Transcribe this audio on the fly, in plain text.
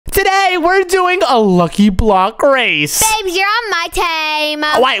today we're doing a lucky block race. Babes, you're on my team.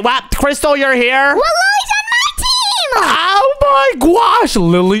 Wait, what? Crystal, you're here? Well, Lily's on my team. Oh my gosh.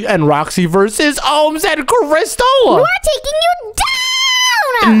 Lily and Roxy versus Ohms and Crystal. We're taking you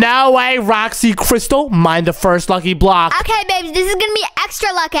down. No way, Roxy. Crystal, mind the first lucky block. Okay, babes, this is going to be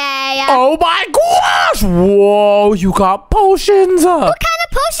extra lucky. Oh my gosh. Whoa, you got potions. What kind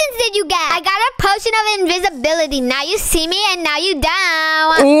of potions did you get? I got a potion of invisibility. Now you see me and now you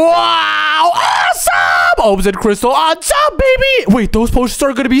down. Wow, awesome. Ohms and Crystal on top, baby. Wait, those potions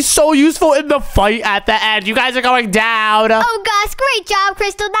are going to be so useful in the fight at the end. You guys are going down. Oh gosh, great job,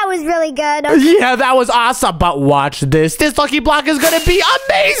 Crystal. That was really good. Yeah, that was awesome. But watch this. This lucky block is going to be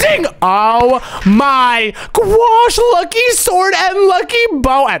amazing. Oh my gosh, lucky sword and lucky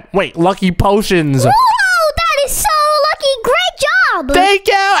bow. And wait, lucky potions. Whoa, that is so lucky. Great job. Thank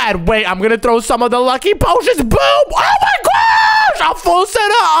you. And wait, I'm going to throw some of the lucky potions. Boom. Oh my gosh. A full set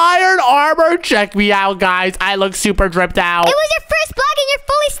of iron armor. Check me out, guys. I look super dripped out. It was your first block and you're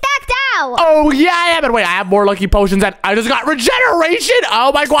fully stacked out. Oh, yeah, I am. And wait, I have more lucky potions. And I just got regeneration.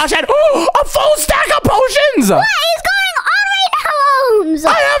 Oh my gosh. And a full stack of potions. What is going on right now, Ohms?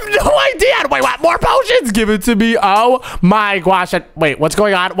 I have no idea. Wait, what? More potions? Give it to me. Oh my gosh. And wait, what's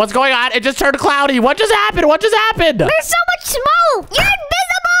going on? What's going on? It just turned cloudy. What just happened? What just happened? There's so much smoke. You're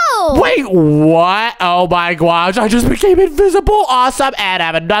invisible. Wait, what? Oh my gosh. I just became invisible. Awesome. And I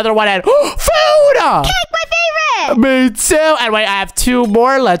have another one. And food. Cake, my favorite. Me too. And wait, I have two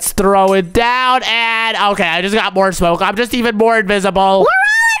more. Let's throw it down. And okay, I just got more smoke. I'm just even more invisible. We're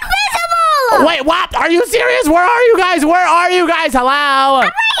all invisible. Wait, what? Are you serious? Where are you guys? Where are you guys? Hello? I'm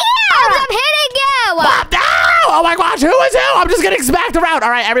right here. I'm hitting you. What? No! Oh my gosh, who is who? I'm just getting smacked around. All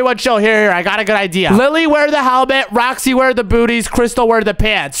right, everyone chill. Here. I got a good idea. Lily, wear the helmet. Roxy, wear the booties. Crystal, wear the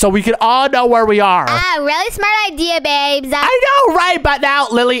pants. So we can all know where we are. Really smart idea, babes. I know, right? But now,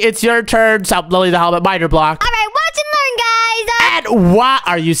 Lily, it's your turn. So, Lily, the helmet, mind your block. All right, watch and learn, guys. And what?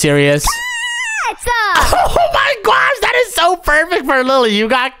 Are you serious? Cats. Oh my gosh, that is so perfect for Lily. You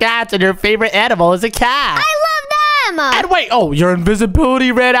got cats and your favorite animal is a cat. I love them. And wait, oh, your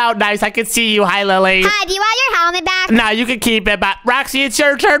invisibility ran out. Nice, I can see you. Hi, Lily. Hi, do you want your helmet back? No, you can keep it, but Roxy, it's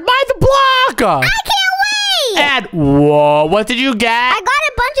your turn. Mind the block. I can't wait. And whoa, what did you get? I got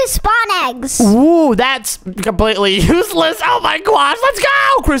a bunch of spawn eggs. Ooh, that's completely useless. Oh my gosh, let's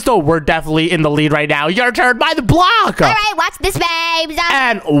go. Crystal, we're definitely in the lead right now. Your turn. Mind the block. All right, watch this, babes.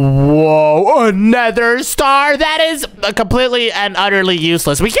 And whoa, another star. That is completely and utterly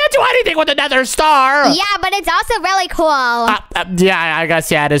useless. We can't do anything with another star. Yeah, but it's also really cool. Yeah, I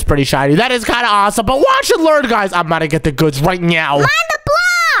guess, yeah, it is pretty shiny. That is kind of awesome. But watch and learn, guys. I'm about to get the goods right now. Mind the block.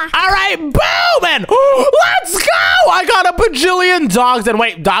 All right, boom, and let's go. I got a bajillion dogs. And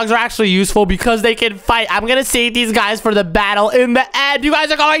wait, dogs are actually useful because they can fight. I'm going to save these guys for the battle in the end. You guys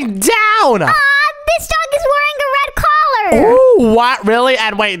are going down. This dog is wearing a red collar. Ooh, what? Really?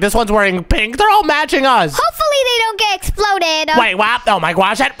 And wait, this one's wearing pink. They're all matching us. Hopefully they don't get exploded. Wait, what? Oh my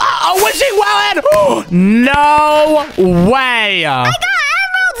gosh. And, wishing well and no way. I got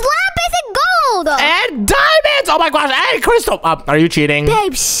emeralds, lapis, and gold. And diamonds. Oh my gosh. Hey, Crystal. Are you cheating?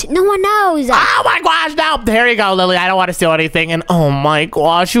 Babes, no one knows. Oh my gosh. No. Here you go, Lily. I don't want to steal anything. And oh my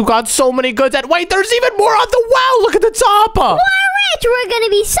gosh, you got so many goods. And wait, there's even more on the well. Look at the top. We're rich. We're going to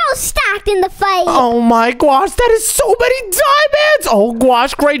be so stacked in the fight. Oh my gosh, that is so many diamonds. Oh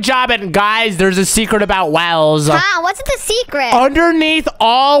gosh, great job. And guys, there's a secret about wells. What's the secret? Underneath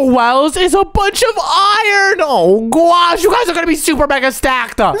all wells is a bunch of iron. Oh gosh, you guys are going to be super mega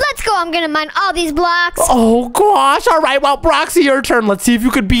stacked. Let's go. I'm going to mine all these blocks. Oh gosh. All right, well, Roxy, your turn. Let's see if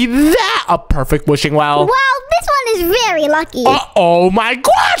you could be that. A perfect wishing well. Well, this one is very lucky. Oh my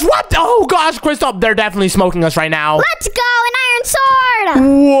gosh, what? Oh gosh, Crystal, they're definitely smoking us right now. Let's go, an iron sword.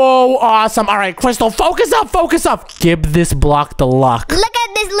 Whoa, awesome. All right, Crystal, focus up, focus up. Give this block the luck. Look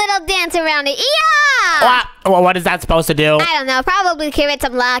at this little dance around it. Yeah. What is that supposed to do? I don't know. Probably give it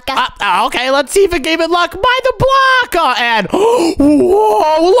some luck. Okay, let's see if it gave it luck by the block. And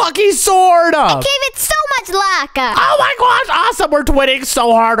whoa, lucky sword. It gave it so much luck. Oh my gosh, awesome. We're twinning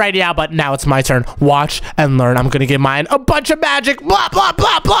so hard right now, but now it's my turn. Watch and learn. I'm going to give mine a bunch of magic. Blah, blah,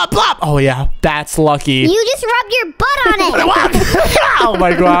 blah, blah, blah. Oh yeah, that's lucky. You just rubbed your butt on it. Oh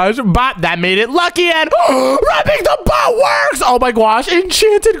my gosh, but that made it lucky. And rubbing the butt works. Oh my gosh,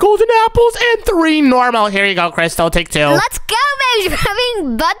 enchanted golden apples and 3 normal. Here you go, Crystal. Take 2. Let's go, baby.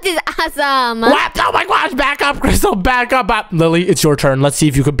 Rubbing butt is awesome. What? Oh my gosh, back up, Crystal. Back up. Lily, it's your turn. Let's see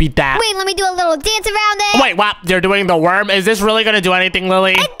if you can beat that. Wait, let me do a little dance around it. Wait, what? You're doing the worm? Is this really going to do anything,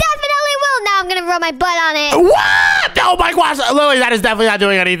 Lily? It definitely will. Now I'm going to rub my butt on it. What? Oh my gosh, Lily, that is definitely not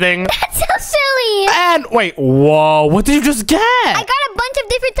doing anything. That's so silly. And wait, whoa, what did you just get? I got a bunch of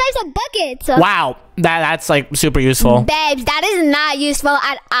different types of butt buckets. Wow. That's like super useful. Babes, that is not useful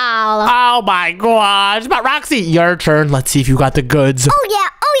at all. Oh my gosh. But Roxy, your turn. Let's see if you got the goods. Oh yeah,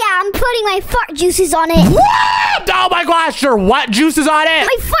 I'm putting my fart juices on it. What? Oh my gosh, your what juices on it?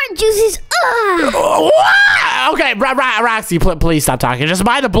 My fart juices. Ugh. What? Okay, Roxy, please stop talking. Just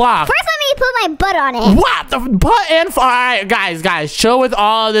buy the block. First, let me put my butt on it. What? The butt in? All right, guys, chill with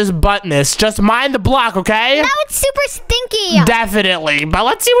all this buttness. Just mind the block, okay? Now it's super stinky. Definitely, but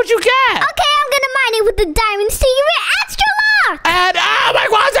let's see what you get. Okay, I'm gonna mine it with the diamonds to give it extra luck. And oh my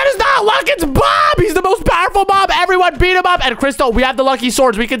gosh, that is not luck. It's Bob. He's the most powerful mob. Everyone beat him up. And Crystal, we have the lucky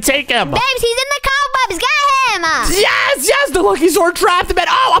swords. We can take him. Babes, he's in the cobwebs. Get him. Yes, the lucky sword trapped him. And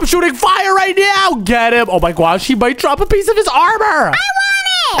oh, I'm shooting fire right now. Get him. Oh my gosh, he might drop a piece of his armor. I want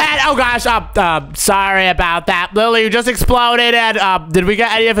it. And oh gosh, sorry about that. Lily, you just exploded. And did we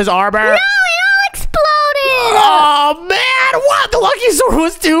get any of his armor? No, it all exploded. Oh man, what? The lucky sword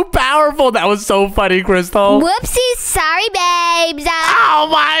was too powerful. That was so funny, Crystal. Whoopsies, sorry, babes. Oh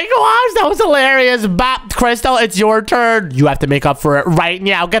my gosh, that was hilarious. But Crystal, it's your turn. You have to make up for it right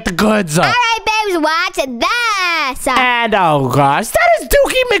now. Get the goods. All right, babes, watch this. And oh gosh, that is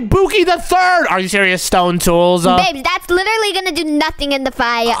Dookie McBookie the Third. Are you serious? Stone tools. Babes, that's literally gonna do nothing in the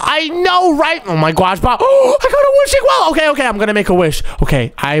fight. I know, right? Oh my gosh, but I got a wishing well. Okay, I'm gonna make a wish.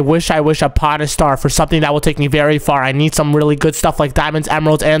 Okay, I wish upon a star for something that will take me very far. I need some really good stuff like diamonds,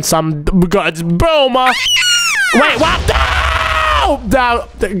 emeralds, and some goods. Boom. Wait, what? No,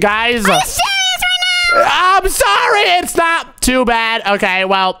 guys. Are you serious right now? I'm sorry, it's not too bad. Okay,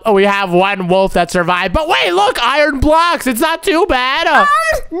 well, we have one wolf that survived. But wait, look, iron blocks. It's not too bad.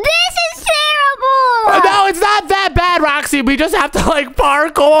 This is terrible. No, it's not that bad, Roxy. We just have to, like,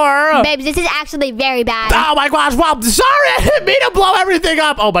 parkour. Babes, this is actually very bad. Oh, my gosh. Well, sorry, I didn't mean to blow everything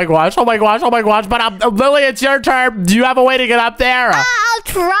up. Oh, my gosh. But, Lily, it's your turn. Do you have a way to get up there? I'll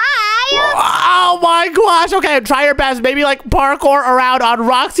try. Oh, my gosh. Okay, try your best. Maybe, like, parkour around on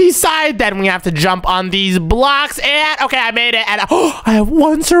Roxy's side. Then we have to jump on these blocks. And, okay, I made it. And I have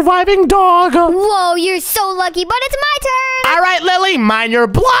one surviving dog. Whoa, you're so lucky, but it's my turn. All right, Lily, mind your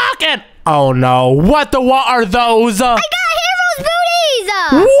block. And, oh, no. What are those? I got heroes'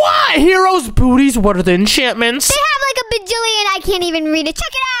 booties. What? Heroes' booties? What are the enchantments? They have like a bajillion. I can't even read it. Check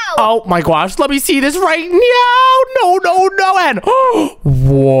it out. Oh, my gosh. Let me see this right now. No. And,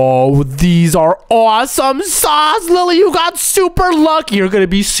 whoa, these are awesome sauce. Lily, you got super lucky. You're going to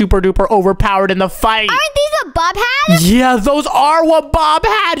be super duper overpowered in the fight. Aren't these what Bob had? Yeah, those are what Bob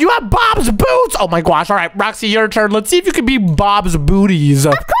had. You have Bob's boots. Oh, my gosh. All right, Roxy, your turn. Let's see if you can be Bob's booties.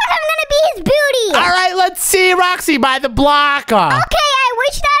 Of course I'm going to be his booty. All right, let's see, Roxy, by the block. Okay, I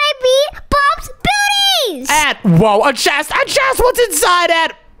wish that I'd be Bob's booties. And, whoa, a chest. What's inside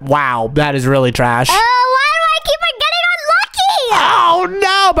it? Wow, that is really trash. Why do I keep on getting unlucky? Oh,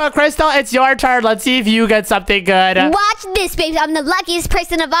 no, but Crystal, it's your turn. Let's see if you get something good. Watch this, baby. I'm the luckiest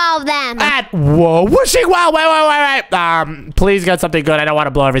person of all of them. And, whoa, wishing well. Wait. Please get something good. I don't want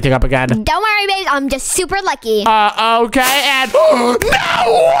to blow everything up again. Don't worry, baby. I'm just super lucky. Okay, and, no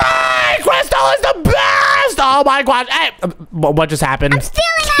way! Crystal is the best! Oh, my gosh. Hey, what just happened? I'm stealing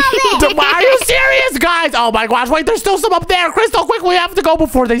all of it. Are you serious, guys? Oh, my gosh. Wait, there's still some up there. Crystal, quick, we have to go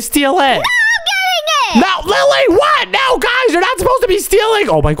before they steal it. No, I'm getting it. No, Lily, what? No, guys, you're not supposed to be stealing.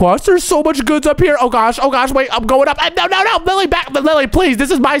 Oh, my gosh, there's so much goods up here. Oh, gosh, wait, I'm going up. No, Lily, back. Lily, please,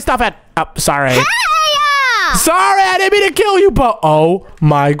 this is my stuff. Sorry. Hey, Sorry, I didn't mean to kill you, but oh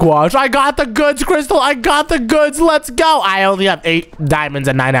my gosh, I got the goods, Crystal. I got the goods. Let's go. I only have 8 diamonds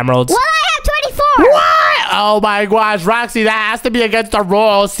and 9 emeralds. Well, I have 24. What? Oh my gosh, Roxy, that has to be against the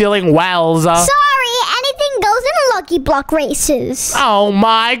rules, stealing wells. Sorry, anything goes in lucky block races. Oh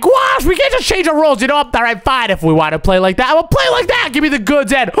my gosh, we can't just change the rules. You know what? All right, fine. If we want to play like that, we'll play like that. Give me the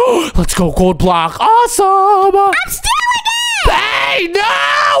goods and let's go gold block. Awesome. I'm stealing it. Hey, no!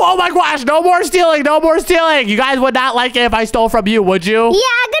 Oh my gosh, no more stealing, You guys would not like it if I stole from you, would you? Yeah,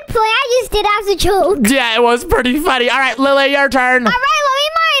 good play. I just did as a joke. Yeah, it was pretty funny. All right, Lily, your turn. All right, let me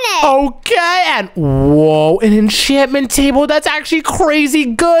mine it. Okay, and whoa, an enchantment table. That's actually crazy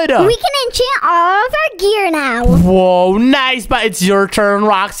good. We can enchant all of our gear now. Whoa, nice, but it's your turn,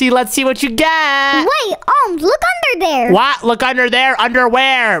 Roxy. Let's see what you get. Wait, look under there. What? Look under there?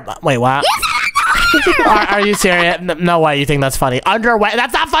 Underwear. Wait, what? Are you serious? No way you think that's funny. Underwear?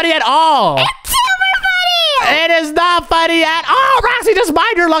 That's not funny at all. It's super funny. It is not funny at all. Roxy, just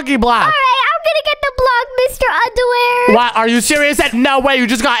mind your lucky block. All right, I'm going to get the block, Mr. Underwear. What? Are you serious? No way. You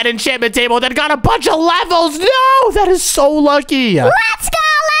just got an enchantment table that got a bunch of levels. No, that is so lucky. Let's go.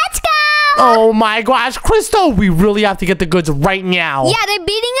 Oh my gosh, Crystal, we really have to get the goods right now. Yeah, they're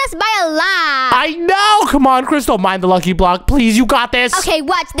beating us by a lot. I know. Come on, Crystal, mind the lucky block. Please, you got this. Okay,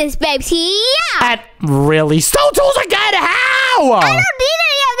 watch this, babes. Yeah. And really, stone tools again? How? I don't need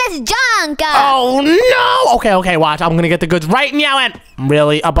any of this junk. Oh, no. Okay, watch. I'm going to get the goods right now. And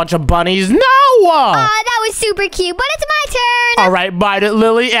really, a bunch of bunnies? No. That was super cute, but it's my turn. All right, bite it,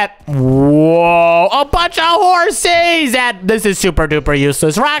 Lily. And whoa, a bunch of horses. And this is super duper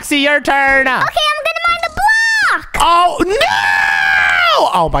useless. Roxy, your turn. Okay, I'm gonna mine the block. Oh, no.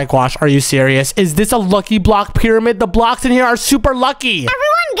 Oh my gosh, are you serious? Is this a lucky block pyramid? The blocks in here are super lucky.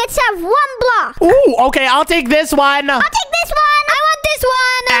 Everyone gets to have one block. Ooh, okay, I'll take this one. I'll take this one. I want this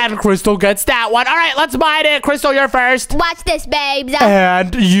one. And Crystal gets that one. All right, let's mine it. Crystal, you're first. Watch this, babes.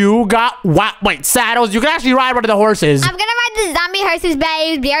 And you got what? Wait, saddles. You can actually ride one of the horses. I'm gonna ride the zombie horses,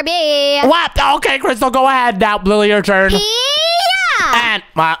 babes. BRB. What? Okay, Crystal, go ahead now. Lily, your turn. Yeah. And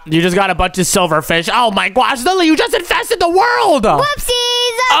you just got a bunch of silverfish. Oh my gosh, Lily, you just infested the world.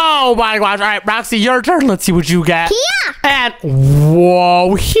 Whoopsies. Oh my gosh. All right, Roxy, your turn. Let's see what you get. Yeah. And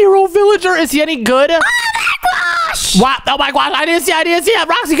whoa, hero villager. Is he any good? Oh my gosh. What? Oh my gosh, I didn't see it.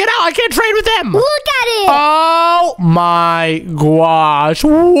 Roxy, get out. I can't trade with him. Look at it. Oh my gosh.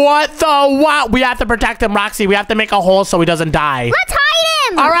 What the what? We have to protect him, Roxy. We have to make a hole so he doesn't die. Let's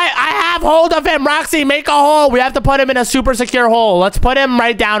hide him. All right, I have hold of him. Roxy, make a hole. We have to put him in a super secure hole. Let's put him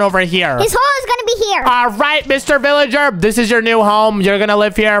right down over here. His hole is going to be here. All right, Mr. Villager, this is your new home. You're going to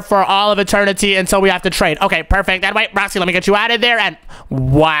live here for all of eternity until we have to trade. Okay, perfect. And wait, Roxy, let me get you out of there. And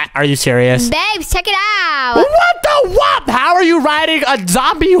what? Are you serious? Babes, check it out. What the what? How are you riding a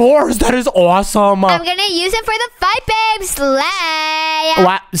zombie horse? That is awesome. I'm going to use it for the fight, babes. Slay.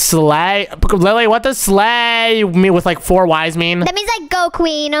 What? Slay? Lily, what does slay mean with like 4 Ys mean? That means like go,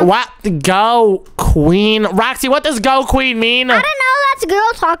 queen. What? Go, queen? Roxy, what does go, queen mean? I don't know. That's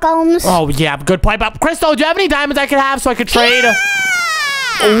girl talk. Oh, yeah, good point. But Crystal, do you have any diamonds I could have so I could trade? Yeah!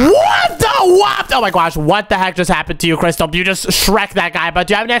 What the what? Oh my gosh, what the heck just happened to you, Crystal? You just Shrek that guy, but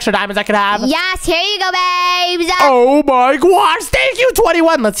do you have any extra diamonds I could have? Yes, here you go, babes. Oh my gosh, thank you,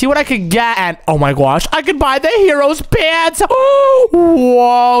 21. Let's see what I could get. And oh my gosh, I could buy the hero's pants.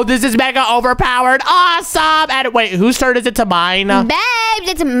 Whoa, this is mega overpowered. Awesome. And wait, whose turn is it to mine?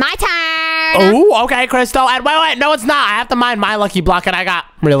 Babes, it's my turn. Oh, okay, Crystal. And wait, no, it's not. I have to mine my lucky block, and I got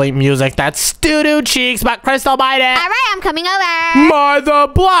really music. That's doo-doo cheeks, but Crystal, mine it. All right, I'm coming over. Mine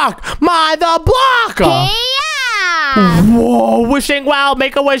the block. Mine the block. Yeah. Whoa, wishing well.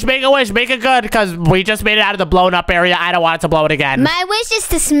 Make a wish, make it good, because we just made it out of the blown up area. I don't want it to blow it again. My wish is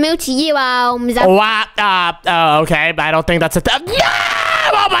to smooch you, Ohms. What? Okay. I don't think that's a no!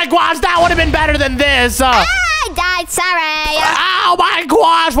 Oh my gosh, that would have been better than this. I died, sorry. Oh my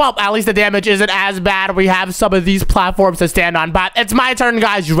gosh. Well, at least the damage isn't as bad. We have some of these platforms to stand on, but it's my turn,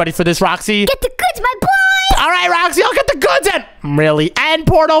 guys. You ready for this, Roxy? Get the goods, my boy. All right, Roxy, I'll get the goods in. Really? End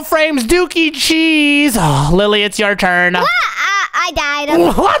portal frames, dookie cheese. Oh, Lily, it's your turn. What? I died.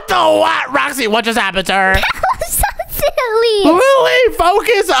 What the what? Roxy, what just happened to her? That was so silly. Lily,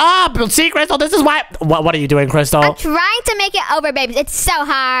 focus up. See, Crystal, this is why. What are you doing, Crystal? I'm trying to make it over, babes. It's so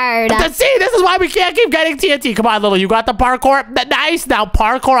hard. See, this is why we can't keep getting TNT. Come on, Lily, you got the parkour. Nice. Now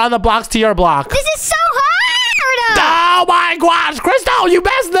parkour on the blocks to your block. This is so hard. Oh my gosh, Crystal, you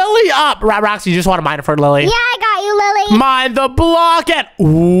messed Lily up. Roxy, you just want to mine it for Lily. Yeah, I got you, Lily. Mine the block and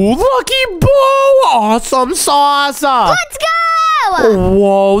ooh, lucky bow. Awesome sauce. Let's go.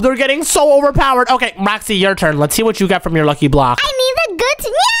 Whoa, they're getting so overpowered. Okay, Roxy, your turn. Let's see what you get from your lucky block. I need the goods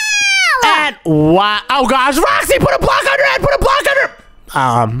now. And what? Oh gosh, Roxy, put a block under it. Put a block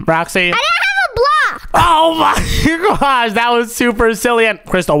under. Roxy. I didn't have a block. Oh my gosh, that was super silly. And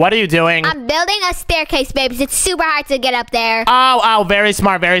Crystal, what are you doing? I'm building a staircase, babes. It's super hard to get up there. Oh, very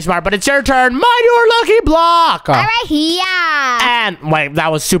smart, very smart. But it's your turn. Mine your lucky block. All right, yeah. And wait,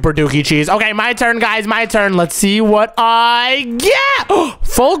 that was super dookie cheese. Okay, my turn, guys, my turn. Let's see what I get.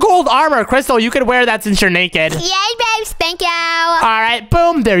 Full gold armor. Crystal, you can wear that since you're naked. Yay, babes. Thank you. All right,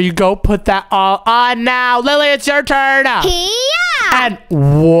 boom. There you go. Put that all on now. Lily, it's your turn. Yeah. And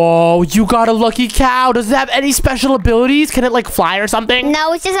whoa, you got a lucky cow. Does it have any special abilities? Can it like fly or something?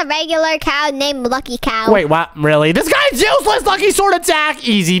 No, it's just a regular cow named Lucky Cow. Wait, what? Really? This guy's useless. Lucky sword attack.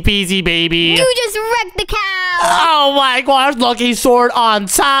 Easy peasy, baby. You just wrecked the cow. Oh my gosh, lucky sword on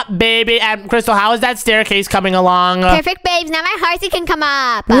top, baby. And Crystal, how is that staircase coming along? Perfect, babes. Now my horsey can come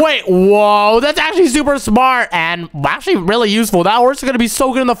up. Wait, whoa, that's actually super smart and actually really useful. That horse is going to be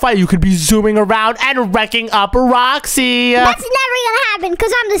so good in the fight. You could be zooming around and wrecking up Roxy. That's never gonna happen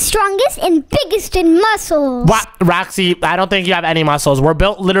because I'm the strongest and biggest in muscles. What? Roxy, I don't think you have any muscles. We're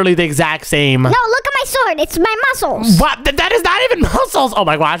built literally the exact same. No, look at my sword. It's my muscles. What? That is not even muscles. Oh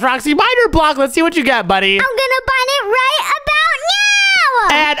my gosh, Roxy, bind your block. Let's see what you get, buddy. I'm gonna bind it right about now.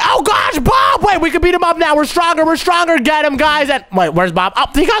 And, oh gosh, Bob! Wait, we can beat him up now. We're stronger. Get him, guys. And, wait, where's Bob? Oh,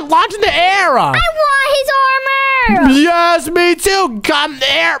 he got launched in the air. I want his armor. Yes, me too. Come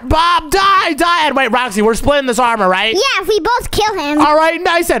there, Bob. Die. And wait, Roxy, we're splitting this armor, right? Yeah, if we both kill him. All right,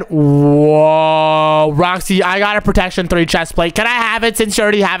 nice. And, whoa, Roxy, I got a protection 3 chest plate. Can I have it since you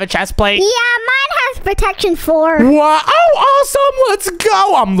already have a chest plate? Yeah, mine has protection 4. What? Oh, awesome. Let's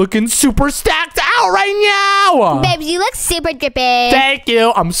go. I'm looking super stacked out right now. Babes, you look super drippy. Thank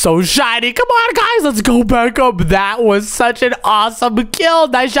you. I'm so shiny. Come on, guys. Let's go back up. That was such an awesome kill.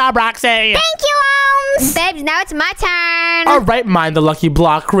 Nice job, Roxy. Thank you, Babes, now it's my turn. All right, mind the lucky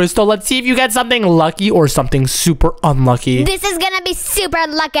block, Crystal. Let's see if you get something lucky or something super unlucky. This is gonna be super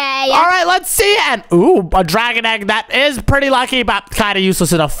lucky. All right, let's see. And, ooh, a dragon egg. That is pretty lucky, but kind of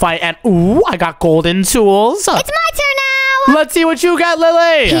useless in a fight. And, ooh, I got golden tools. It's my turn now. Let's see what you get,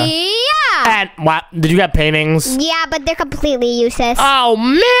 Lily. Yeah. And, what? Did you get paintings? Yeah, but they're completely useless. Oh,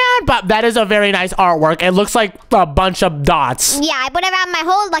 man. But that is a very nice artwork. It looks like a bunch of dots. Yeah, I put around my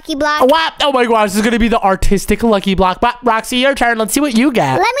whole lucky block. What? Oh, my gosh. This is going to be the artistic lucky block. But, Roxy, your turn. Let's see what you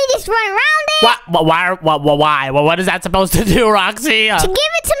get. Let me just run around it. What? Why? What is that supposed to do, Roxy? To give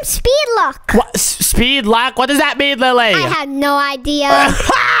it some speed luck. What? Speed luck? What does that mean, Lily? I have no idea.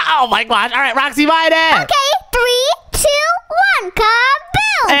 Oh, my gosh. All right, Roxy, find it. Okay, 3, 2, 1,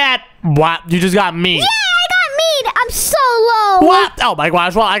 kaboom! And what? You just got me. Yeah, I got mead. I'm so low. What? Oh my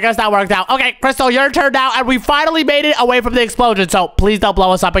gosh. Well, I guess that worked out. Okay, Crystal, your turn now, and we finally made it away from the explosion, so please don't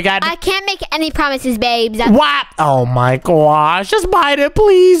blow us up again. I can't make any promises, babes. What? Oh my gosh. Just bite it,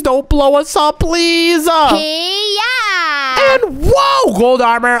 please. Don't blow us up, please. Yeah. And whoa, gold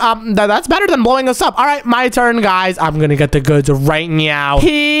armor. That's better than blowing us up. All right, my turn, guys. I'm gonna get the goods right now.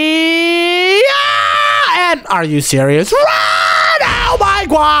 And are you serious? Run! Oh my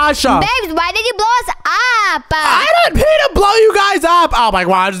gosh! Babes, why did you blow us up? I didn't mean to blow you guys up! Oh my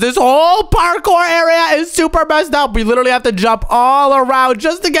gosh, this whole parkour area is super messed up. We literally have to jump all around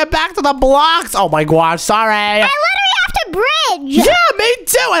just to get back to the blocks. Oh my gosh, sorry. I literally have to bridge. Yeah, me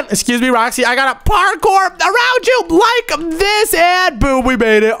too. And excuse me, Roxy, I got a parkour around you like this, and boom, we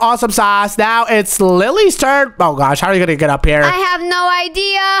made it. Awesome sauce. Now it's Lily's turn. Oh gosh, how are you gonna get up here? I have no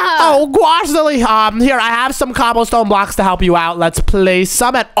idea. Oh gosh, Lily. Here, I have some cobblestone blocks to help you out. Let's place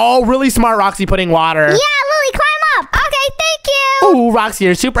some. And oh, really smart, Roxy, putting water. Yeah, Lily, climb up. Okay, thank you. Ooh, Roxy,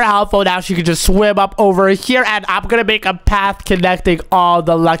 you're super helpful. Now she can just swim up over here, and I'm gonna make a path connecting all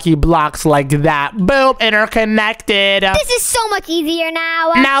the lucky blocks like that. Boom, interconnected. This is so much easier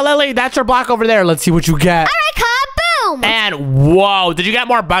now. Now, Lily, that's your block over there. Let's see what you get. All right, kaboom. And whoa, did you get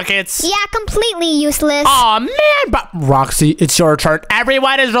more buckets? Yeah, completely useless. Oh man, but Roxy, it's your turn.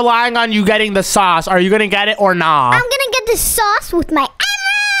 Everyone is relying on you getting the sauce. Are you gonna get it or not? I'm gonna get the sauce with my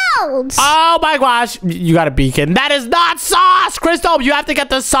emeralds. Oh my gosh, you got a beacon. That is not sauce, Crystal. You have to get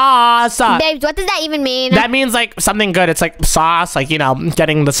the sauce. Babes, what does that even mean? That means like something good. It's like sauce, like, you know,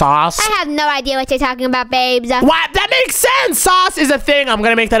 getting the sauce. I have no idea what you're talking about, babes. What? That makes sense. Sauce is a thing. I'm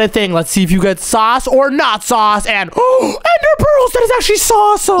gonna make that a thing. Let's see if you get sauce or not sauce. And ender pearls. That is actually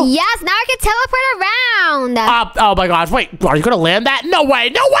sauce. Yes, now I can teleport around. Oh my gosh. Wait, are you gonna land that? No way.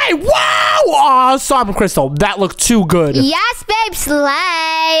 No way. Wow. Awesome, Crystal. That looked too good. Yes, babe.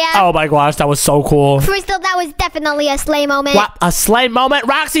 Slay. Oh my gosh, that was so cool. Crystal, that was definitely a slay moment. What? A slay moment?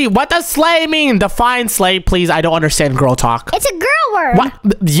 Roxy, what does slay mean? Define slay, please. I don't understand girl talk. It's a girl word. What?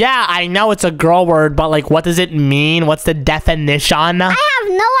 Yeah, I know it's a girl word, but like, what does it mean? What's the definition? I have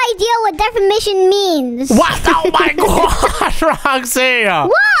no idea what definition means. What? Oh my gosh, Roxy.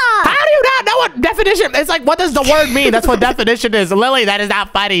 What? How do you not know what definition? It's like, what does the word mean? That's what definition is. Lily, that is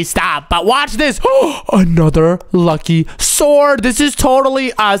not funny. Stop. But watch this. Another lucky sword. This is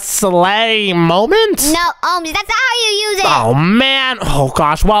totally a slay moment. No, that's not how you use it. Oh, man. Oh,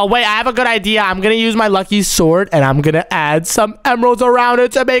 gosh. Well, wait. I have a good idea. I'm going to use my lucky sword, and I'm going to add some emeralds around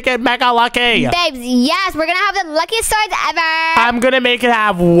it to make it mega lucky. Babes, yes. We're going to have the luckiest swords ever. I'm going to make it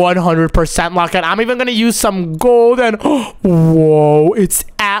have 100% luck, and I'm even going to use some gold, and whoa, it's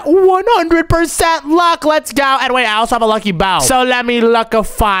at 100% luck. Let's go. And wait, I also have a lucky bow. So let me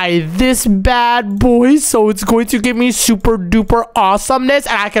luckify this bad boy. So it's going to give me super duper awesomeness,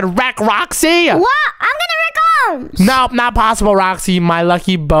 and I can wreck Roxy. What? I'm gonna wreck arms. No, not possible, Roxy. My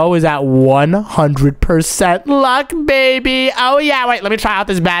lucky bow is at 100% luck, baby. Oh yeah, wait, let me try out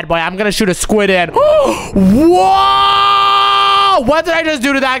this bad boy. I'm gonna shoot a squid in. Whoa! What did I just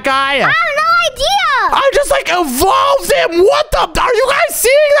do to that guy? I have no idea. I just like evolved him. What the? Are you guys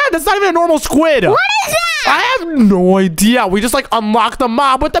seeing that? That's not even a normal squid. What is that? I have no idea. We just like unlocked the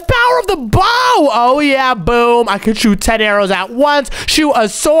mob with the power of the bow. Oh yeah, boom. I could shoot 10 arrows at once, shoot a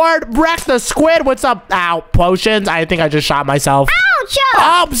sword, wreck the squid with some potions. I think I just shot myself. Ouch.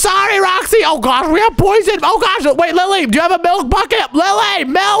 Oh, I'm sorry, Roxy. Oh gosh, we have poison. Oh gosh, wait, Lily, do you have a milk bucket? Lily,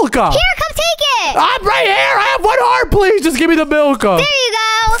 milk. Here, come take it. I'm right here. I have 1 heart, please. Just give me the milk. There you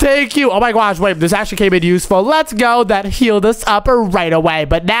go. Thank you. Oh my gosh, wait, this actually came in useful. Let's go. That healed us up right away.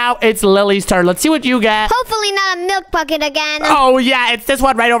 But now it's Lily's turn. Let's see what you get. Hopefully not a milk bucket again. Oh yeah, it's this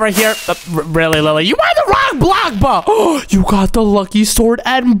one right over here. Really, Lily? You are the wrong block, but you got the lucky sword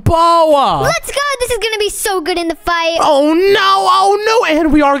and bow. Let's go. This is gonna be so good in the fight. Oh no,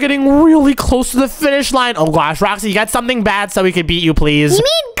 and we are getting really close to the finish line. Oh gosh, Roxy, you got something bad so we can beat you, please. You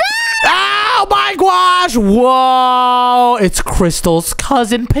mean good? Oh my gosh! Whoa! It's Crystal's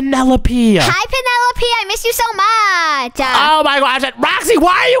cousin, Penelope. Hi, Penelope. I miss you so much. Oh my gosh! Roxy,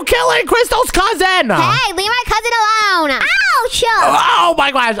 why are you killing Crystal's cousin? Hey, leave my cousin alone. Ouch! Oh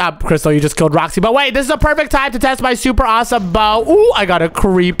my gosh! Crystal, you just killed Roxy. But wait, this is a perfect time to test my super awesome bow. Ooh, I got a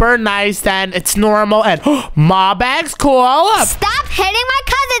creeper. Nice, then. It's normal. And mob eggs, cool. Stop hitting my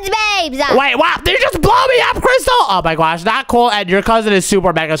cousins, babes. Wait, what? Did you just blow me up, Crystal? Oh my gosh, not cool. And your cousin is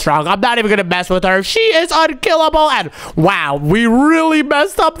super mega strong. I'm not even gonna mess with her. She is unkillable. And wow, we really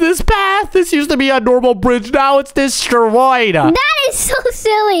messed up this path. This used to be a normal bridge. Now it's destroyed. That is so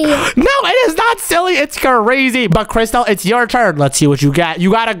silly. No, it is not silly. It's crazy. But Crystal, it's your turn. Let's see what you got.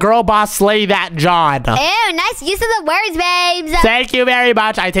 You got a girl boss slay that John. Ew, nice use of the words, babes. Thank you very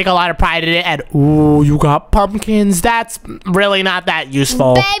much. I take a lot of pride in it. And ooh, you got pumpkins. That's really not that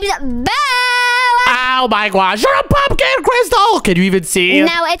useful. Babes, boo! Oh my gosh, you're a pumpkin, Crystal! Can you even see?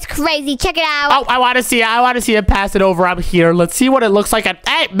 No, it's crazy. Check it out. Oh, I want to see it. I want to see it. Pass it over up here. Let's see what it looks like.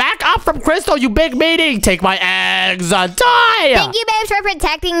 Hey, back up from Crystal, you big meating. Take my eggs. Die! Thank you, babes, for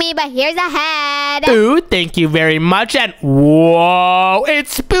protecting me, but here's a head. Ooh, thank you very much. And whoa,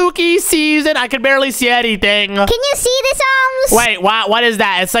 it's spooky season. I can barely see anything. Can you see this, Wait, what is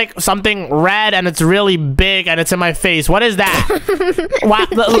that? It's like something red and it's really big and it's in my face. What is that?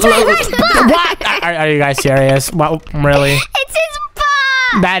 What? What? Are you guys serious? What? Really? It's his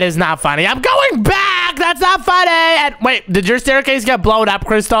butt. That is not funny. I'm going back. That's not funny. And wait, did your staircase get blown up,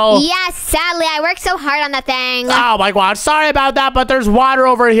 Crystal? Yes, sadly. I worked so hard on the thing. Oh my gosh. Sorry about that, but there's water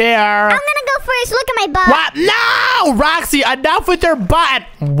over here. I'm gonna go first. Look at my butt. What? No! Roxy, enough with your butt.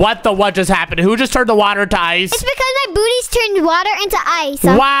 What just happened? Who just turned the water to ice? It's because my booties turned water into ice.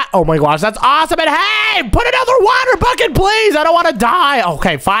 What? Oh my gosh, that's awesome. And hey, put another water bucket, please. I don't want to die.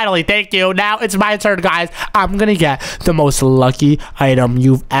 Okay, finally. Thank you. Now it's my turn, guys. I'm gonna get the most lucky item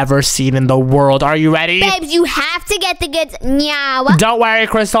you've ever seen in the world. Are you ready? Babes, you have to get the goods now. Don't worry,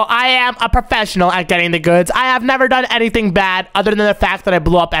 Crystal. I am a professional at getting the goods. I have never done anything bad other than the fact that I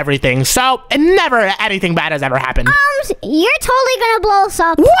blew up everything. So, never anything bad has ever happened. You're totally gonna blow us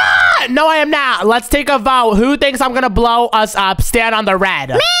up. What? No, I am not. Let's take a vote. Who thinks I'm gonna blow us up? Stand on the red.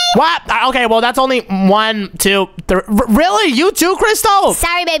 Me? What? Okay, well, that's only 1, 2, 3. Really? You too, Crystal?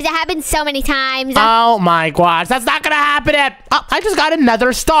 Sorry, babes. It happened so many times. Oh, my gosh. That's not gonna happen. I just got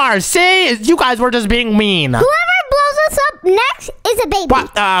another star. See? You guys were just being mean. Whoever blows us up next is a baby. What?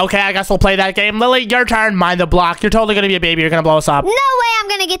 Okay, I guess we'll play that game. Lily, your turn. Mind the block. You're totally gonna be a baby. You're gonna blow us up. No way I'm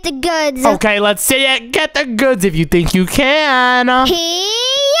gonna get the goods. Okay, let's see it. Get the goods if you think you can.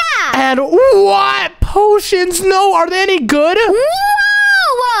 Yeah. And what? Potions? No, are they any good?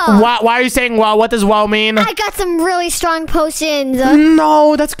 Whoa. Why are you saying whoa? What does whoa mean? I got some really strong potions.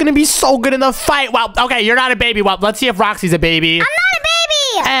 No, that's gonna be so good in the fight. Well, okay, you're not a baby. Well, let's see if Roxy's a baby. I'm not a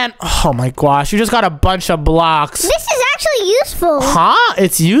baby. And oh my gosh, you just got a bunch of blocks. This is actually useful. Huh?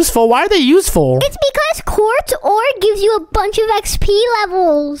 It's useful? Why are they useful? It's because quartz ore gives you a bunch of XP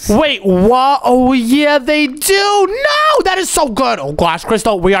levels. Wait, what? Oh yeah, they do. No, that is so good. Oh gosh,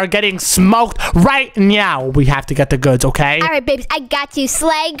 Crystal, we are getting smoked right now. We have to get the goods, okay? All right, babes, I got you.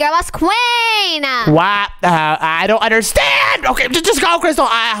 Slay, girl boss queen. What? I don't understand. Okay, just go, Crystal.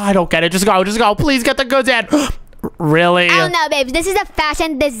 I don't get it. Just go. Please get the goods in. Really? Oh no, babes. This is a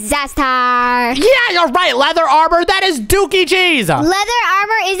fashion disaster. Yeah, you're right. Leather armor, that is dookie cheese. Leather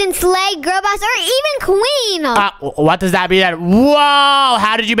armor isn't slay, girl boss, or even queen. What does that mean? Whoa,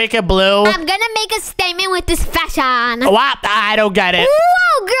 how did you make it blue? I'm gonna make a statement with this fashion. What? I don't get it.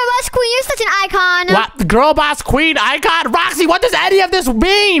 Whoa, girl boss queen, you're such an icon. What? Girl boss queen icon? Roxy, what does any of this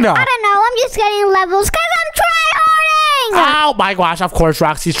mean? I don't know. I'm just getting levels because I'm tryharding. Oh my gosh, of course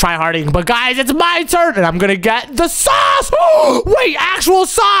Roxy's tryharding. But guys, it's my turn and I'm gonna get the sauce. Wait, actual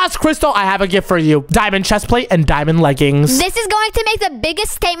sauce. Crystal, I have a gift for you. Diamond chest plate and diamond leggings. This is going to make the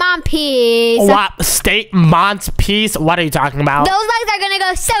biggest statement piece. What? Statement piece? What are you talking about? Those legs are gonna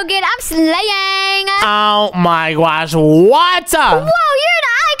go so good. I'm slaying. Oh my gosh, what? Whoa, you're an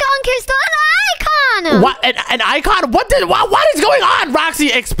icon, Crystal. An icon. What? An icon? What is going on?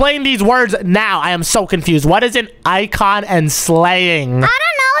 Roxy, explain these words now. I am so confused. What is an icon and slaying? I don't know.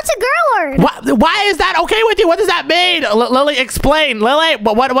 It's a girl word. What? Why is that okay with you? What does that mean? Lily, explain. Lily,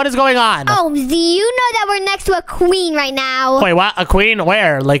 what is going on? Oh, do you know that we're next to a queen right now? Wait, what? A queen?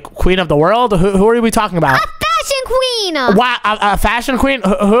 Where? Like queen of the world? Who are we talking about? A fashion queen. What? A fashion queen?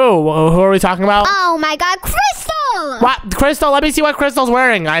 Who are we talking about? Oh my God, Crystal. What? Crystal? Let me see what Crystal's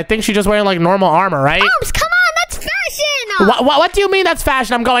wearing. I think she's just wearing like normal armor, right? Oops, come on, that's fashion. What do you mean that's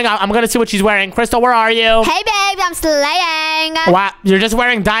fashion? I'm gonna see what she's wearing. Crystal, where are you? Hey, babe, I'm slaying. What? You're just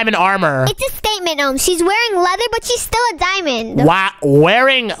wearing diamond armor. It's a statement, She's wearing leather, but she's still a diamond. What?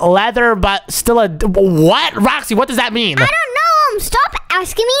 Wearing leather, but still a... What? Roxy, what does that mean? I don't know, Stop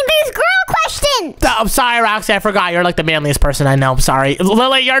asking me these girl questions. Oh, I'm sorry, Roxy. I forgot. You're like the manliest person I know. I'm sorry.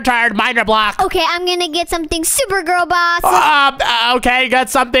 Lily, you're tired. Mind your block. Okay, I'm gonna get something super girl boss. Okay, get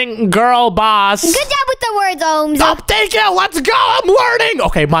something girl boss. Good job with the words, Ohms. Oh, thank you. Let's go. I'm learning.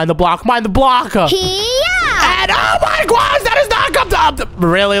 Okay, mind the block. Mind the block. Yeah. And oh my gosh, that is not come to...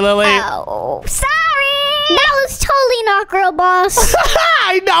 Really, Lily? Oh, sorry. That was totally not girl boss.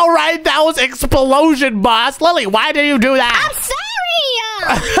 I know, right? That was explosion boss. Lily, why did you do that? I'm sorry.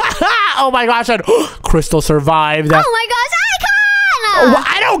 Oh my gosh, and Crystal survived. Oh my gosh, icon!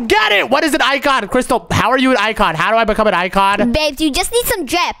 I don't get it. What is an icon? Crystal, how are you an icon? How do I become an icon? Babes, you just need some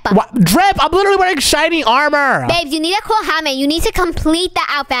drip. What? Drip? I'm literally wearing shiny armor. Babes, you need a cool helmet. You need to complete the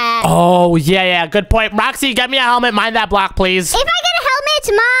outfit. Oh, yeah. Good point. Roxy, get me a helmet. Mind that block, please. If I get a helmet,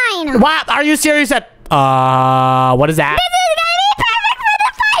 it's mine. What? Are you serious? What is that? This is gonna be perfect for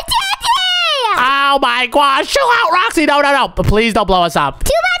the fight, TNT! Oh my gosh. Chill out, Roxy. No. Please don't blow us up.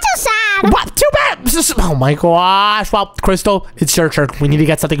 Too bad, too sad. What? Too bad. Oh my gosh. Well, Crystal, it's your turn. We need to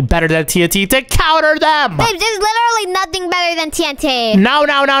get something better than TNT to counter them. Babes, there's literally nothing better than TNT.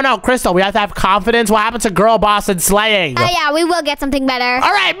 No. Crystal, we have to have confidence. What happened to girl boss and slaying? Oh, yeah, we will get something better.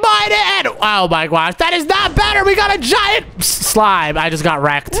 All right, mine in. Oh my gosh. That is not better. We got a giant slime. I just got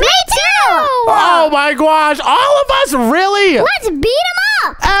wrecked. Me too. Oh my gosh. All of us, really? Let's beat him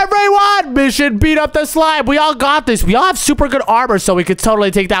up. Everyone, mission beat up the slime. We all got this. We all have super good armor, so we could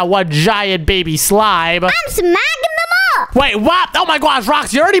totally take that one giant baby slime. I'm smacking them up. Wait, what? Oh my gosh,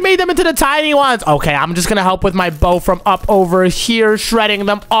 Rox, you already made them into the tiny ones. Okay, I'm just gonna help with my bow from up over here, shredding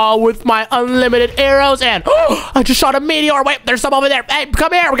them all with my unlimited arrows. And I just shot a meteor. Wait, there's some over there. Hey,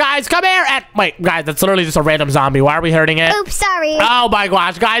 come here, guys, come here. And wait, guys, that's literally just a random zombie. Why are we hurting it? Oops, sorry. Oh my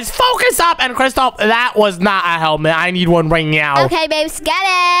gosh, guys, focus up. And Crystal, that was not a helmet. I need one right now. Okay, babes, get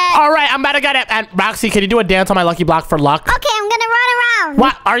it. All right, I'm about to get it. And Roxy, can you do a dance on my lucky block for luck? Okay, I'm gonna run around.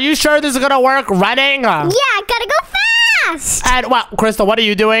 What? Are you sure this is gonna work? Running? Yeah, I gotta go fast. And what, Crystal, what are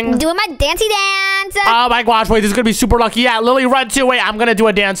you doing? Doing my dancey dance. Oh my gosh, wait, this is gonna be super lucky. Yeah, Lily, run too. Wait, I'm gonna do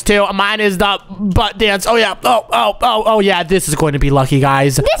a dance too. Mine is the butt dance. Oh yeah. Oh yeah, this is going to be lucky,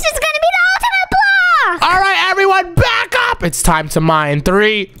 guys. This is gonna be the ultimate block. All right, everyone, back up. It's time to mine.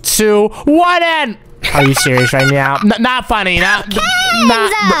 3, 2, 1, and... Are you serious right now? Not funny. Not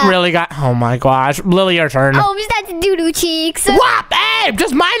really. Oh my gosh, Lily, your turn. Oh, that's doo-doo cheeks. What? Hey,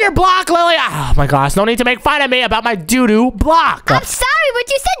 just mind your block, Lily. Oh my gosh, no need to make fun of me about my doo-doo block. I'm sorry, but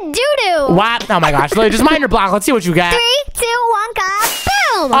you said doo-doo. What? Oh my gosh, Lily, just mind your block. Let's see what you got. 3, 2, 1, go.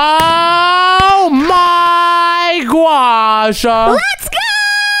 Boom. Oh my gosh. Let's go.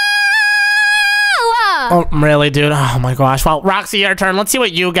 Oh, really, dude? Oh my gosh. Well, Roxy, your turn. Let's see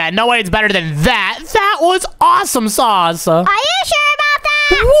what you got. No way it's better than that. That was awesome sauce. Are you sure about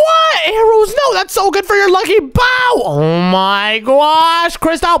that? What? Arrows? No, that's so good for your lucky bow. Oh my gosh.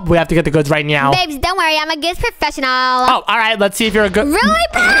 Crystal, we have to get the goods right now. Babes, don't worry. I'm a good professional. Oh, all right. Let's see if you're a good... Really,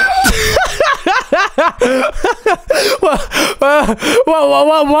 bro?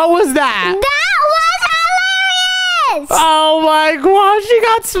 What was that? That was hilarious. Oh my gosh, she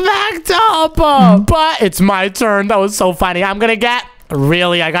got smacked up. But it's my turn. That was so funny. I'm gonna get...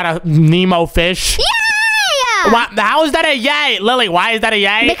 Really? I got a Nemo fish? Yay! What? How is that a yay? Lily, why is that a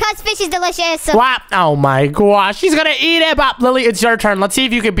yay? Because fish is delicious. What? Oh my gosh, she's gonna eat it. But Lily, it's your turn. Let's see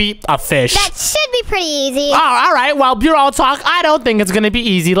if you can beat a fish. That should be pretty easy. Oh, all right. Well, Bureau talk. I don't think it's gonna be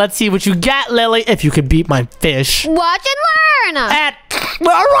easy. Let's see what you get, Lily, if you can beat my fish. Watch and learn. And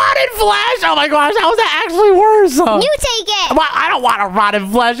rotten flesh. Oh my gosh, how is that actually worse? You take it. Well, I don't want a rotten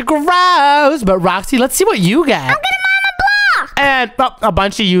flesh. Gross. But Roxy, let's see what you get. I'm gonna mama block. And a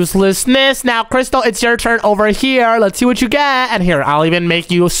bunch of uselessness. Now, Crystal, it's your turn over here. Let's see what you get. And here, I'll even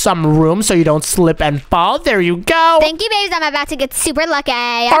make you some room so you don't slip and fall. There you go. Thank you, babes. I'm about to get super lucky.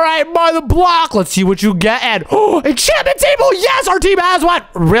 All right, by the block. Let's see what you get. And enchantment table. Yes, our team has one.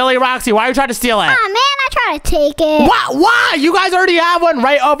 Really, Roxy? Why are you trying to steal it? Oh, man, I try to take it. Why? You guys already have one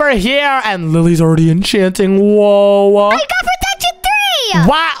right over here. And Lily's already enchanting. Whoa. I got protection 3.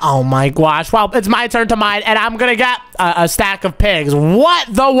 What? Oh my gosh. Well, it's my turn to mine, and I'm gonna get a stack of pigs.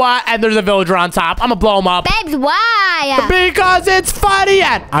 What the what? And there's a villager on top. I'm gonna blow him up. Babes, why? Because it's funny.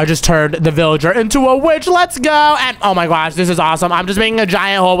 And I just turned the villager into a witch. Let's go. And oh my gosh, this is awesome. I'm just making a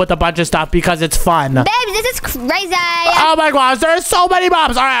giant hole with a bunch of stuff because it's fun. Babes, this is crazy. Oh my gosh, there's so many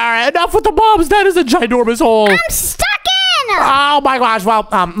bombs. All right. Enough with the bombs. That is a ginormous hole. I'm stuck in. Oh my gosh. Well,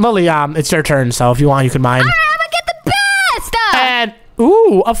 Lily, it's your turn. So if you want, you can mine. All right, I'm gonna get the best. And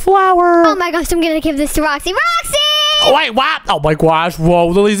ooh, a flower. Oh my gosh, I'm gonna give this to Roxy. Roxy! Wait, what? Oh my gosh. Whoa,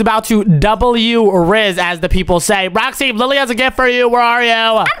 Lily's about to W Riz, as the people say. Roxy, Lily has a gift for you. Where are you?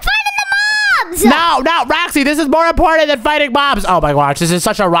 I'm fighting the mobs! No, Roxy, this is more important than fighting mobs. Oh my gosh, this is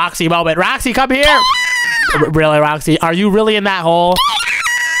such a Roxy moment. Roxy, come here. Really, Roxy? Are you really in that hole?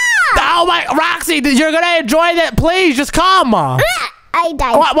 Oh my, Roxy, you're gonna enjoy that. Please, just come. I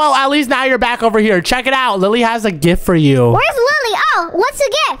died. Well, at least now you're back over here. Check it out. Lily has a gift for you. Where's Lily? Oh, what's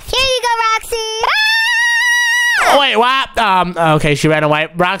the gift? Here you go, Roxy. Wait, what? Okay, she ran away.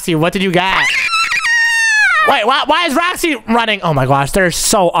 Roxy, what did you get? Wait, what? Why is Roxy running? Oh my gosh, they're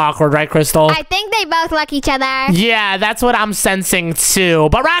so awkward, right, Crystal? I think they both like each other. Yeah, that's what I'm sensing too.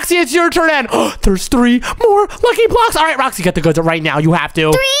 But Roxy, it's your turn. And there's 3 more lucky blocks. All right, Roxy, get the goods right now. You have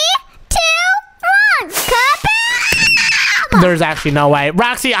to. 3, 2, 1. Kabam! There's actually no way.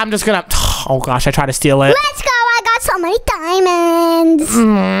 Roxy, I'm just gonna. Oh gosh, I tried to steal it. Let's go. I got so many diamonds.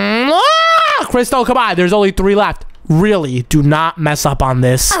 Crystal, come on. There's only 3 left. Really, do not mess up on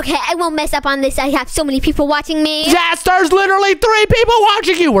this. Okay, I won't mess up on this. I have so many people watching me. Yes, there's literally 3 people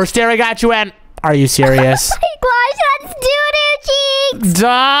watching you. We're staring at you, and are you serious? Oh my gosh, that's doo-doo cheeks.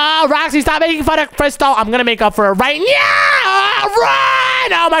 Duh, Roxy, stop making fun of Crystal. I'm gonna make up for it right now.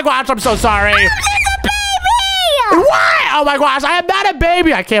 Run! Oh my gosh, I'm so sorry. I'm just a baby. What? Oh my gosh, I am not a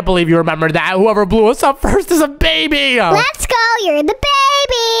baby. I can't believe you remembered that. Whoever blew us up first is a baby. Let's go. You're the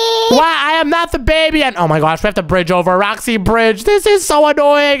baby. What? I am not the baby. And oh my gosh, we have to bridge over. Roxy, bridge. This is so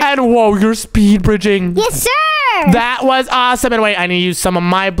annoying. And whoa, you're speed bridging. Yes, sir. That was awesome. And wait, I need to use some of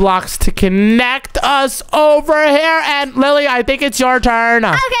my blocks to connect us over here. And Lily, I think it's your turn.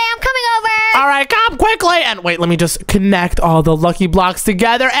 Okay, I'm coming over. All right, come quickly. And wait, let me just connect all the lucky blocks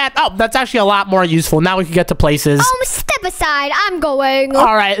together. And oh, that's actually a lot more useful. Now we can get to places. Step aside. I'm going.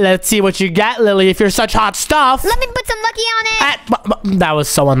 All right, let's see what you get, Lily, if you're such hot stuff. Let me put some lucky on it. That was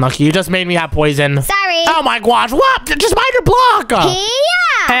so unlucky. You just made me have poison. Sorry. Oh my gosh, what? Just mind your block. Yeah.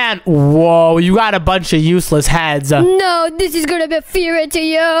 And whoa, you got a bunch of useless heads. No, this is gonna be fear into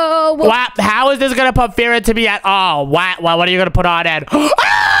you. What? How is this gonna put fear into me at all? What are you gonna put on it?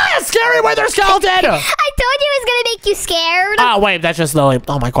 Scary wither skeleton! I told you it was gonna make you scared. Oh wait, that's just Lily.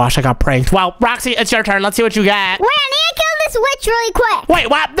 Oh my gosh, I got pranked. Well, Roxy, it's your turn. Let's see what you get. Wait, I need to kill this witch really quick. Wait,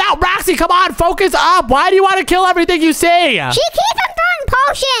 what? No, Roxy, come on, focus up. Why do you want to kill everything you see? She keeps on throwing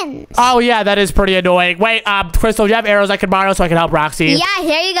potions. Oh yeah, that is pretty annoying. Wait, Crystal, do you have arrows I can borrow so I can help Roxy? Yeah,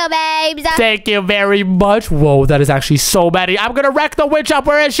 here you go, babes. Thank you very much. Whoa, that is actually so many. I'm gonna wreck the witch up.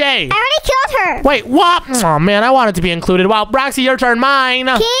 Where is she? I already killed her. Wait, what? Oh man, I wanted to be included. Well, Roxy, your turn. Mine.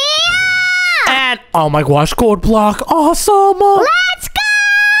 Yeah. And oh my gosh, gold block. Awesome. Let's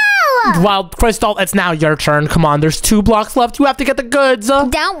go. Well, Crystal, it's now your turn. Come on, there's 2 blocks left. You have to get the goods.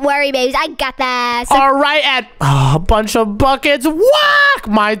 Don't worry, babes. I got this. All right, and a bunch of buckets. Whack!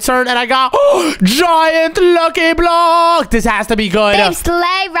 My turn, and I got giant lucky block. This has to be good. Babe,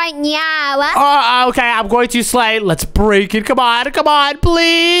 slay right now. Okay, I'm going to slay. Let's break it. Come on, please.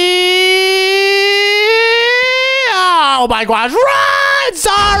 Oh my gosh, run!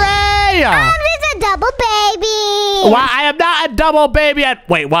 Sorry! I'm just a double baby. Well, I am not a double baby yet.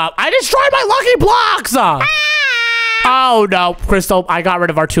 Wait, what? I destroyed my lucky blocks! Oh no, Crystal, I got rid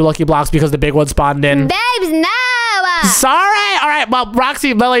of our 2 lucky blocks because the big one spawned in. Babes, no! Sorry! Alright, well,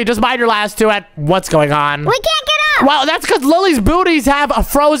 Roxy, Lily, just mind your last 2 and what's going on? We can't get up! Well, that's because Lily's booties have a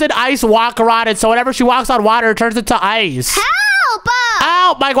frozen ice walker on it, so whenever she walks on water, it turns into ice. Help!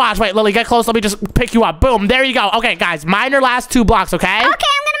 Oh my gosh, wait, Lily, get close. Let me just pick you up. Boom, there you go. Okay, guys, mind your last 2 blocks, okay? Okay, I'm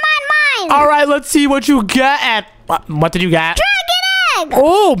gonna mine. All right, let's see what you get. And what did you get? Dragon egg!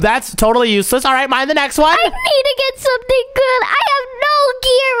 Oh, that's totally useless. All right, mind the next one. I need to get something good. I have no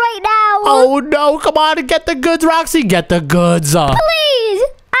gear right now. Oh no, come on and get the goods, Roxy. Get the goods. Please,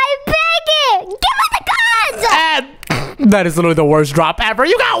 I'm begging. Give me the goods. And That is literally the worst drop ever.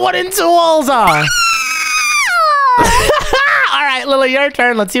 You got wooden tools. All right, Lily, your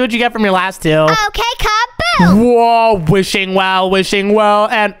turn. Let's see what you get from your last two. Okay, kaboom. Whoa, wishing well.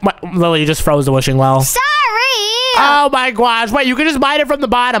 And Lily, you just froze the wishing well. Sorry. Oh my gosh. Wait, you can just mine it from the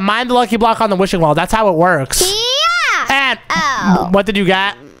bottom. Mine the lucky block on the wishing well. That's how it works. Yeah. And what did you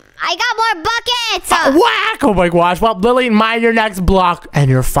get? I got more buckets. Whack! Oh my gosh. Well, Lily, mine your next block and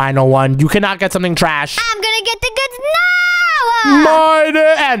your final one. You cannot get something trash. I'm gonna get the goods now. Mine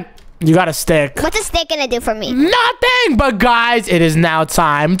it. And you got a stick. What's a stick gonna do for me? Nothing. But guys, it is now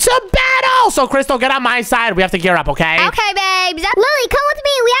time to battle. So Crystal, get on my side. We have to gear up, okay? Okay, babes. Lily, come with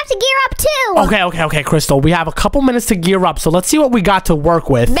me. We have to gear up too. Okay, Crystal. We have a couple minutes to gear up. So let's see what we got to work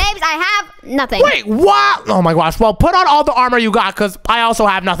with. Babes, I have nothing. Wait, what? Oh my gosh. Well, put on all the armor you got because I also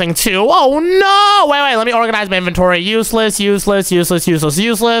have nothing too. Oh no. Wait. Let me organize my inventory. Useless. Just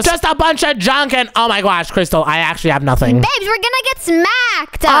a bunch of junk. And oh my gosh, Crystal, I actually have nothing. Babes, we're gonna get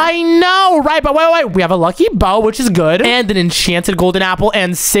smacked. I know, right? But wait. We have a lucky bow, which is good. And an enchanted golden apple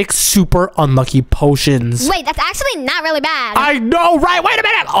and 6 super unlucky potions. Wait, that's actually not really bad. I know, right? Wait a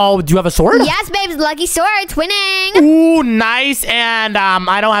minute. Oh, do you have a sword? Yes, babes. Lucky sword. Twinning. Ooh, nice. And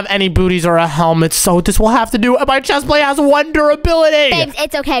I don't have any booties or a helmet, so this will have to do. And my chest plate has 1 durability. Babes,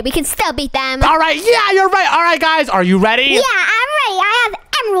 it's okay. We can still beat them. All right. Yeah, you're right. All right, guys. Are you ready? Yeah, I'm ready. I have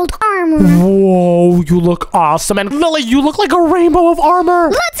emerald armor. Whoa, you look awesome. And Lily, you look like a rainbow of armor.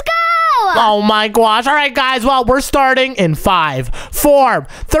 Let's go. Oh my gosh. All right, guys. Well, we're starting in 5, 4,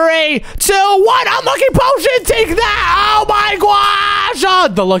 3, 2, 1. Unlucky potion. Take that. Oh my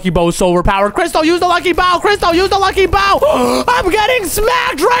gosh. The lucky bow is so overpowered. Crystal, use the lucky bow. I'm getting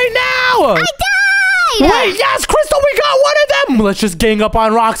smacked right now. I died. Wait, yes, Crystal, we got one of them. Let's just gang up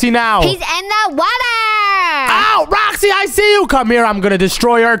on Roxy now. He's in the water. Ow, Roxy, I see you. Come here. I'm going to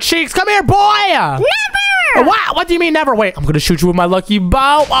destroy your cheeks. Come here, boy. Never. What do you mean never? Wait, I'm going to shoot you with my lucky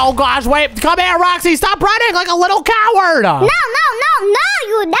bow. Oh, gosh, wait. Come here, Roxy. Stop running like a little coward. No.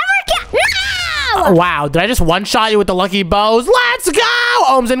 You never can. No. Wow, did I just one-shot you with the lucky bows? Let's go.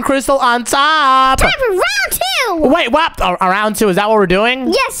 Ohms and Crystal on top. Time for round 2. Wait, what? Round 2. Is that what we're doing?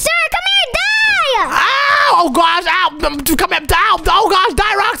 Yes, sir. Come here, die. Ow! Oh, gosh. Ow. Come here. Ow. Oh, gosh.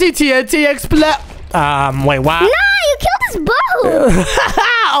 Die, Roxy. TNT explode. Wait, what? No, you killed his bow.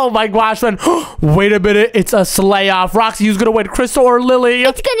 Oh my gosh, man. Wait a minute. It's a slay off. Roxy, who's gonna win, Crystal or Lily?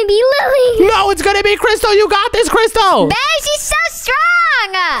 It's gonna be Lily. No, it's gonna be Crystal. You got this, Crystal. Babe, she's so strong.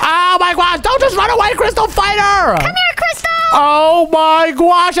 Oh my gosh. Don't just run away, Crystal. Fight her. Come here, Crystal. Oh my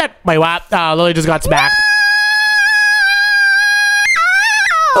gosh. Wait, what? Lily just got smacked.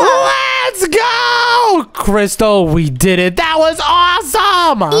 No. Let's go. Crystal, we did it. That was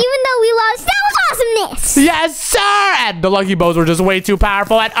awesome. Even though we lost, that was awesomeness. Yes, sir. And the lucky bows were just way too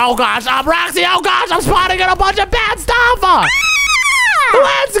powerful. And oh gosh, Roxy. Oh gosh, I'm spotting in a bunch of bad stuff.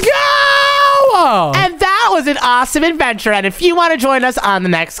 Let's go. And that was an awesome adventure. And if you want to join us on the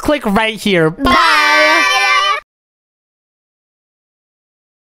next, click right here. Bye.